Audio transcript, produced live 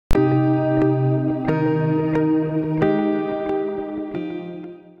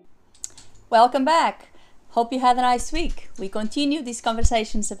Welcome back. Hope you had a nice week. We continue these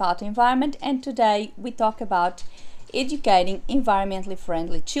conversations about the environment, and today we talk about educating environmentally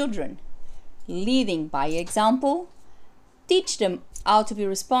friendly children, leading by example, teach them how to be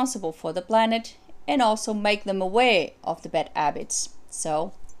responsible for the planet, and also make them aware of the bad habits.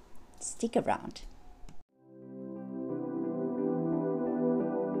 So, stick around.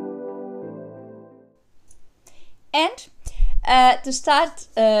 And to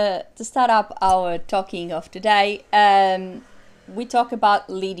start up our talking of today, we talk about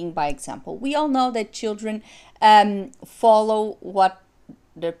leading by example. We all know that children follow what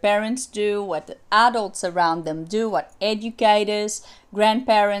their parents do, what the adults around them do, what educators,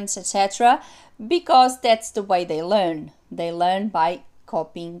 grandparents, etc., because that's the way they learn. They learn by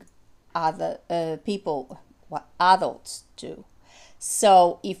copying other people, what adults do.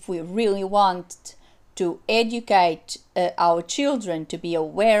 So if we really want to educate our children to be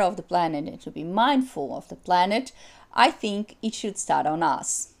aware of the planet and to be mindful of the planet, I think it should start on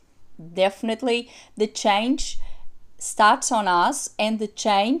us. Definitely the change starts on us and the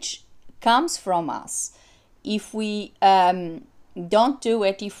change comes from us. If we don't do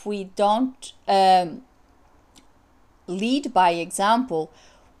it, if we don't lead by example,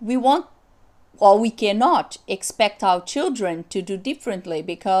 we won't or we cannot expect our children to do differently,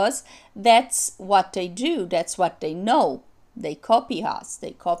 because that's what they do, that's what they know. They copy us, they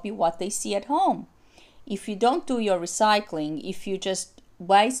copy what they see at home. If you don't do your recycling, if you just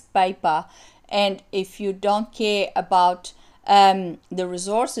waste paper, and if you don't care about the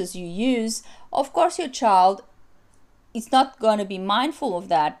resources you use, of course your child is not going to be mindful of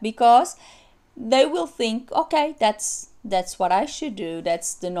that, because they will think, okay, that's what I should do,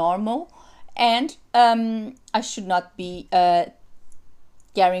 that's the normal, and I should not be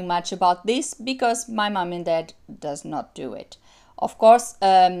caring much about this because my mom and dad does not do it. Of course,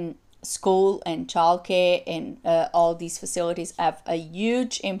 school and childcare and all these facilities have a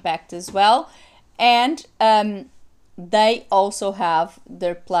huge impact as well, and they also have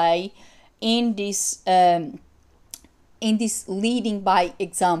their play in this leading by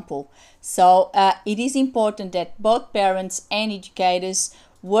example. So it is important that both parents and educators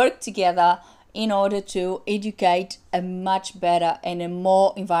work together in order to educate a much better and a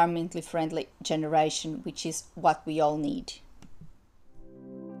more environmentally friendly generation, which is what we all need.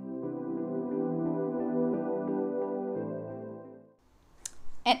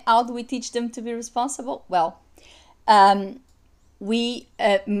 And how do we teach them to be responsible? Well, we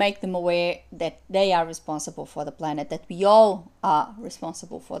make them aware that they are responsible for the planet, that we all are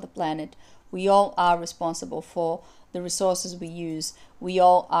responsible for the planet. We all are responsible for the resources we use. We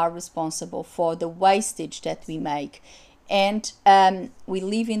all are responsible for the wastage that we make. And we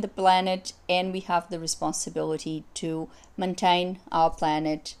live in the planet, and we have the responsibility to maintain our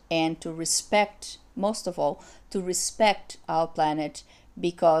planet and to respect, most of all, to respect our planet,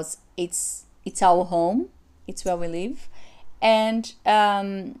 because it's our home, it's where we live, and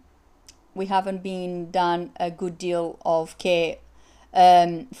we haven't been done a good deal of care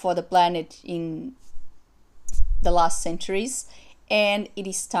for the planet in the last centuries, and it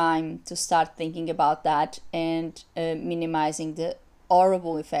is time to start thinking about that and minimizing the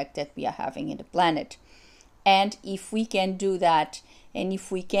horrible effect that we are having in the planet. And if we can do that, and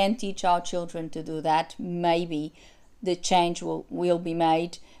if we can teach our children to do that, maybe the change will be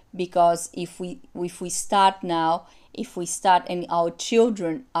made. Because if we start now, if we start and our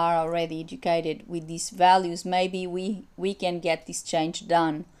children are already educated with these values, maybe we can get this change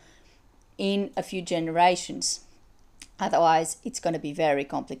done in a few generations. Otherwise, it's going to be very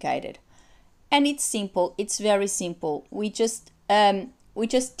complicated. And it's simple. It's very simple. We just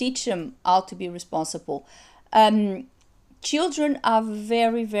teach them how to be responsible. Children are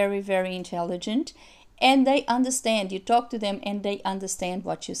very, very, very intelligent, and they understand. You talk to them and they understand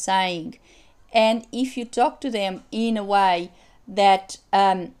what you're saying. And if you talk to them in a way that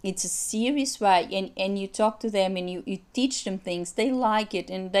it's a serious way, and you talk to them and you teach them things, they like it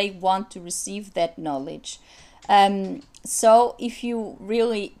and they want to receive that knowledge. So if you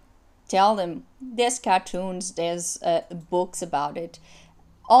really tell them, there's cartoons, there's books about it,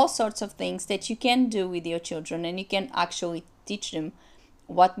 all sorts of things that you can do with your children, and you can actually teach them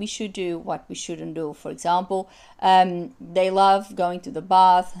what we should do, what we shouldn't do. For example, they love going to the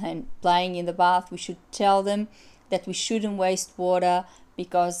bath and playing in the bath. We should tell them that we shouldn't waste water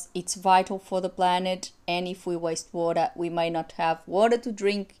because it's vital for the planet, and if we waste water, we may not have water to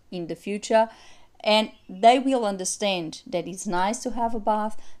drink in the future. And they will understand that it's nice to have a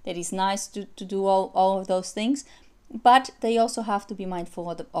bath, that it's nice to do all of those things, but they also have to be mindful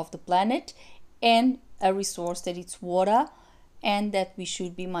of the planet and a resource that it's water, and that we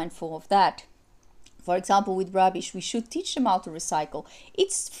should be mindful of that. For example, with rubbish, we should teach them how to recycle.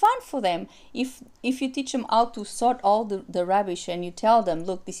 It's fun for them. If you teach them how to sort all the rubbish, and you tell them,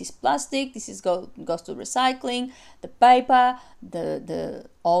 look, this is plastic, this is goes to recycling, the paper, the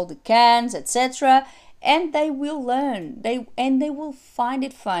all the cans, etc., and they will learn. They will find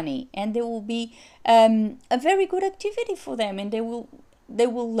it funny, and they will be a very good activity for them, and they will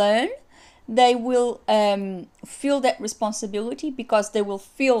learn. They will feel that responsibility, because they will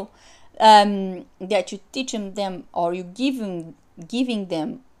feel that you teaching them, or you giving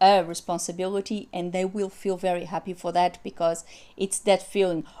them a responsibility, and they will feel very happy for that, because it's that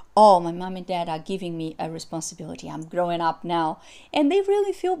feeling, oh, my mom and dad are giving me a responsibility, I'm growing up now, and they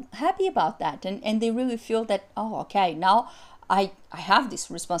really feel happy about that, and they really feel that, oh, okay, now I have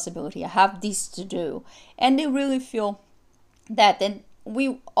this responsibility, I have this to do, and they really feel that. And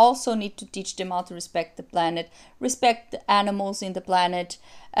we also need to teach them how to respect the planet, respect the animals in the planet.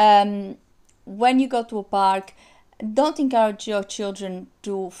 When you go to a park, don't encourage your children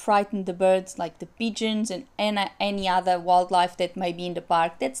to frighten the birds, like the pigeons and any other wildlife that may be in the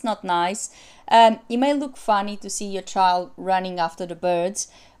park. That's not nice. It may look funny to see your child running after the birds,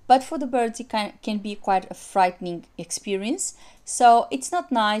 but for the birds it can be quite a frightening experience. So it's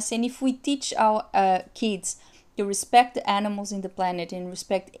not nice. And if we teach our kids to respect the animals in the planet and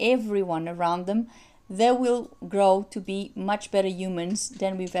respect everyone around them, they will grow to be much better humans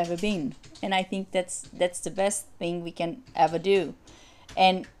than we've ever been. And I think that's the best thing we can ever do.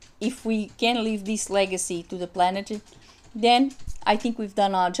 And if we can leave this legacy to the planet, then I think we've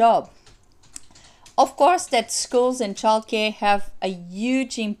done our job. Of course, that schools and childcare have a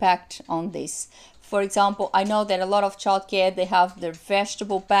huge impact on this. For example, I know that a lot of childcare, they have their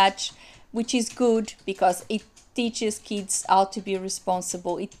vegetable patch, which is good because it teaches kids how to be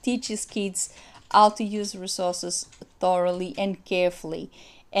responsible. It teaches kids how to use resources thoroughly and carefully,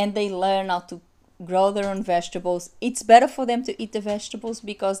 and they learn how to grow their own vegetables. It's better for them to eat the vegetables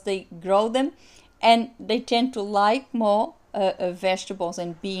because they grow them, and they tend to like more vegetables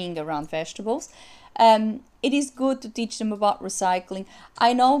and being around vegetables. It is good to teach them about recycling.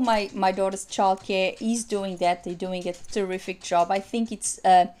 I know my daughter's childcare is doing that. They're doing a terrific job. I think it's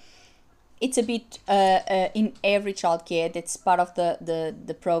a bit in every childcare that's part of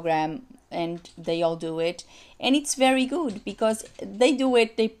the program, and they all do it, and it's very good because they do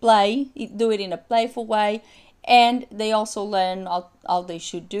it, they do it in a playful way, and they also learn how they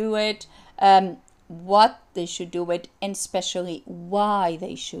should do it, what they should do it, and especially why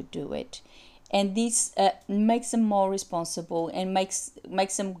they should do it. And this makes them more responsible and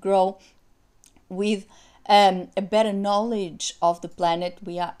makes them grow with a better knowledge of the planet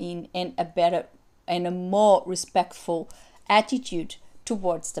we are in, and a better and a more respectful attitude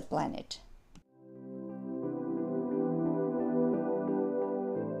towards the planet.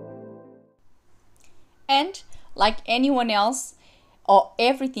 And like anyone else or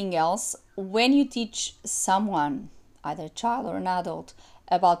everything else, when you teach someone, either a child or an adult,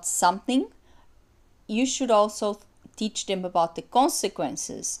 about something, you should also teach them about the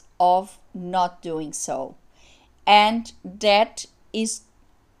consequences of not doing so. And that is,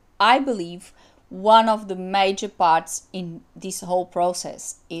 I believe, one of the major parts in this whole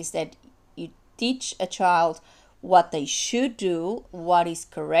process, is that you teach a child what they should do, what is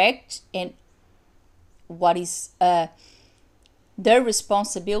correct, and what is their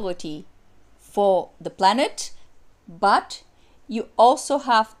responsibility for the planet. But you also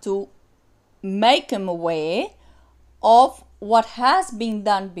have to make them aware of what has been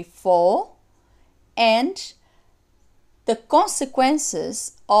done before and the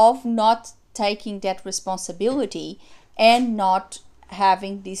consequences of not taking that responsibility and not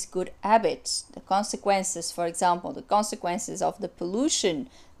having these good habits. The consequences, for example, the consequences of the pollution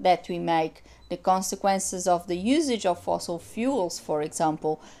that we make, the consequences of the usage of fossil fuels, for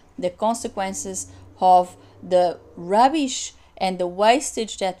example, the consequences of the rubbish and the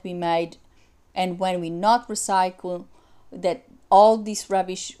wastage that we made, and when we not recycle, that all this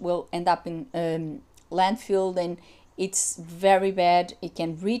rubbish will end up in landfill, and it's very bad. It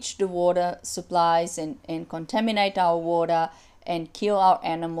can reach the water supplies and contaminate our water and kill our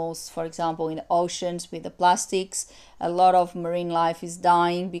animals. For example, in the oceans with the plastics, a lot of marine life is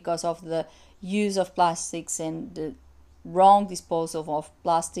dying because of the use of plastics and the wrong disposal of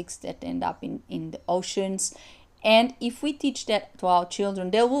plastics that end up in the oceans. And if we teach that to our children,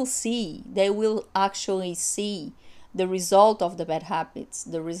 they will actually see the result of the bad habits,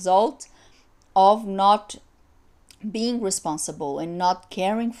 the result of not being responsible and not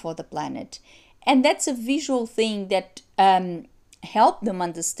caring for the planet. And that's a visual thing that help them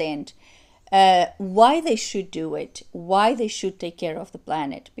understand. why they should do it, why they should take care of the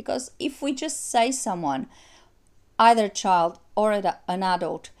planet. Because if we just say someone, either a child or an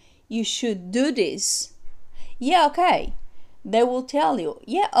adult, you should do this, yeah, okay, they will tell you,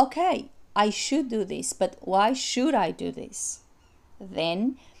 yeah, okay, I should do this, but why should I do this?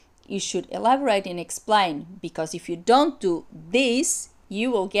 Then you should elaborate and explain, because if you don't do this,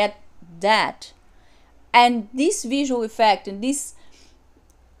 you will get that. And this visual effect and this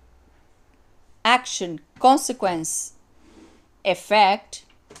action consequence effect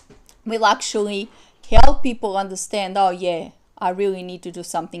will actually help people understand, oh yeah, I really need to do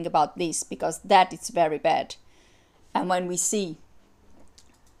something about this, because that is very bad. And when we see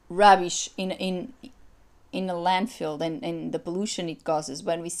rubbish in a landfill and the pollution it causes,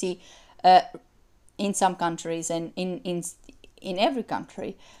 when we see in some countries and in every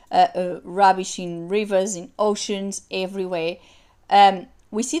country rubbish in rivers, in oceans, everywhere,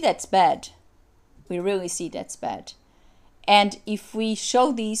 we see that's bad. We really see that's bad. And if we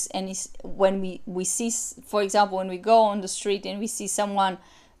show this, and when we see, for example, when we go on the street and we see someone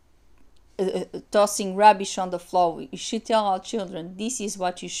tossing rubbish on the floor, we should tell our children, this is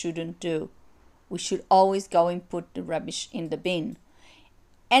what you shouldn't do. We should always go and put the rubbish in the bin.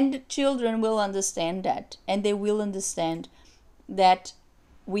 And the children will understand that, and they will understand that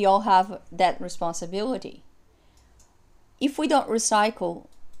we all have that responsibility. If we don't recycle,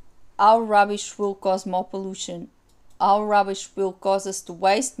 our rubbish will cause more pollution. Our rubbish will cause us to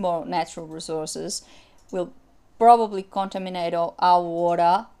waste more natural resources, will probably contaminate our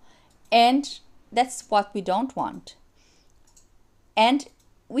water, and that's what we don't want. And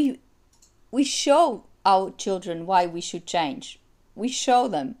we show our children why we should change. We show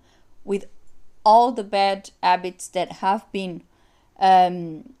them with all the bad habits that have been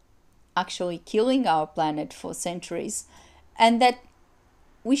actually killing our planet for centuries, and that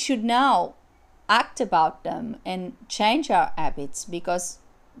we should now act about them and change our habits, because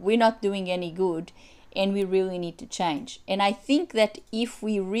we're not doing any good and we really need to change. And I think that if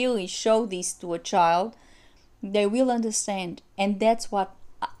we really show this to a child, they will understand, and that's what,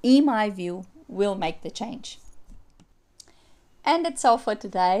 in my view, will make the change. And that's all for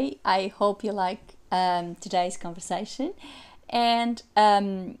today. I hope you like today's conversation, and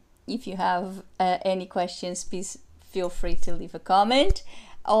if you have any questions, please feel free to leave a comment,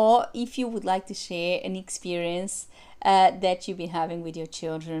 or if you would like to share an experience that you've been having with your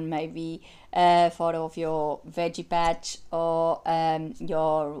children, maybe a photo of your veggie patch or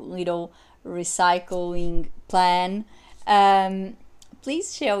your little recycling plan,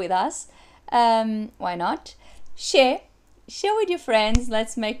 please share with us. Why not? Share with your friends.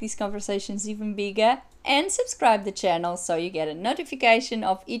 Let's make these conversations even bigger, and subscribe the channel so you get a notification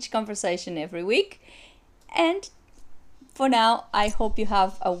of each conversation every week. And for now, I hope you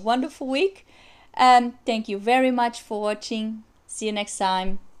have a wonderful week. Thank you very much for watching. See you next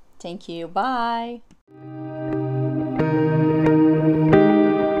time. Thank you. Bye.